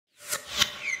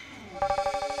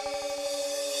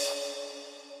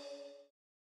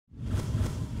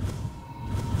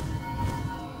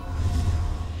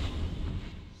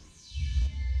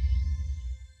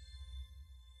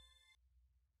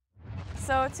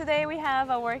So today we have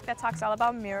a work that talks all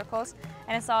about miracles,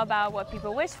 and it's all about what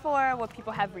people wish for, what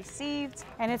people have received.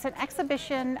 And it's an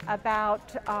exhibition about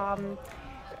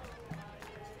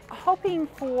hoping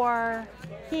for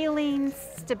healing,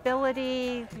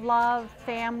 stability, love,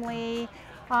 family,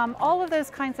 all of those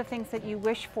kinds of things that you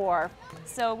wish for.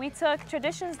 So we took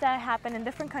traditions that happen in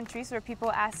different countries where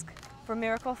people ask for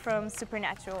miracle from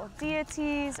supernatural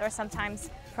deities or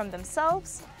sometimes from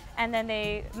themselves, and then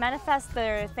they manifest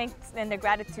their thanks and their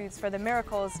gratitudes for the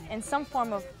miracles in some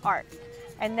form of art.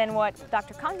 And then what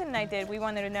Dr. Congdon and I did, we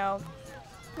wanted to know,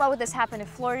 what would this happen if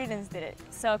Floridians did it?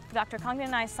 So Dr. Congdon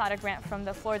and I sought a grant from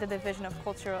the Florida Division of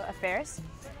Cultural Affairs,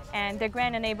 and the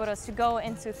grant enabled us to go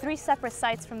into 3 separate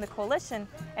sites from the coalition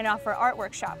and offer art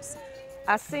workshops.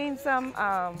 I seen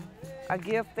a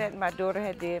gift that my daughter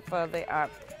had did for the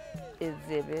art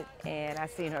exhibit, and I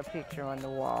seen her picture on the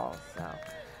wall. So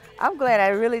I'm glad I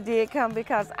really did come,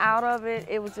 because out of it,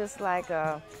 it was just like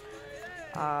a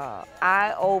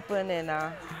eye open and a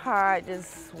heart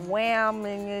just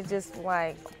whamming, it just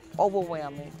like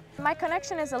overwhelming. My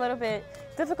connection is a little bit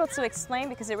difficult to explain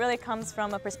because it really comes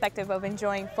from a perspective of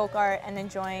enjoying folk art and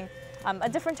enjoying a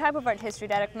different type of art history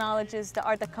that acknowledges the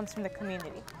art that comes from the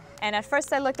community. And at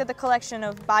first I looked at the collection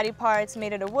of body parts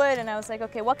made out of wood and I was like,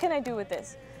 okay, what can I do with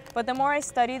this? But the more I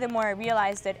studied, the more I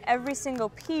realized that every single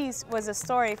piece was a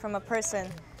story from a person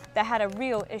that had a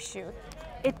real issue.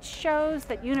 It shows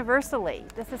that universally,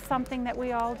 this is something that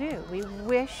we all do. We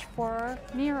wish for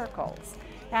miracles,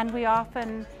 and we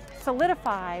often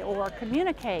solidify or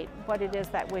communicate what it is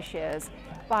that wish is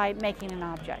by making an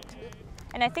object.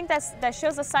 And I think that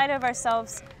shows a side of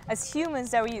ourselves as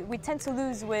humans that we tend to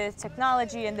lose with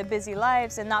technology and the busy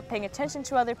lives and not paying attention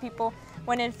to other people,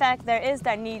 when in fact there is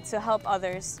that need to help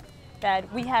others that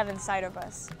we have inside of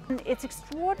us. And it's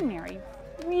extraordinary,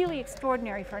 really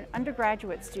extraordinary for an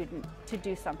undergraduate student to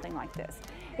do something like this.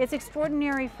 It's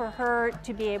extraordinary for her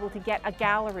to be able to get a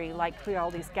gallery like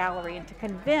Crealde's gallery and to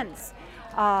convince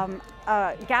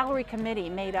a gallery committee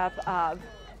made up of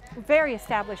very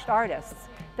established artists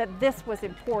that this was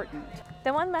important.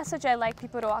 The one message I like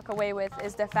people to walk away with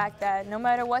is the fact that no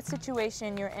matter what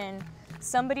situation you're in,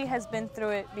 somebody has been through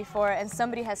it before and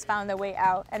somebody has found a way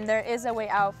out, and there is a way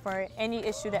out for any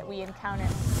issue that we encounter.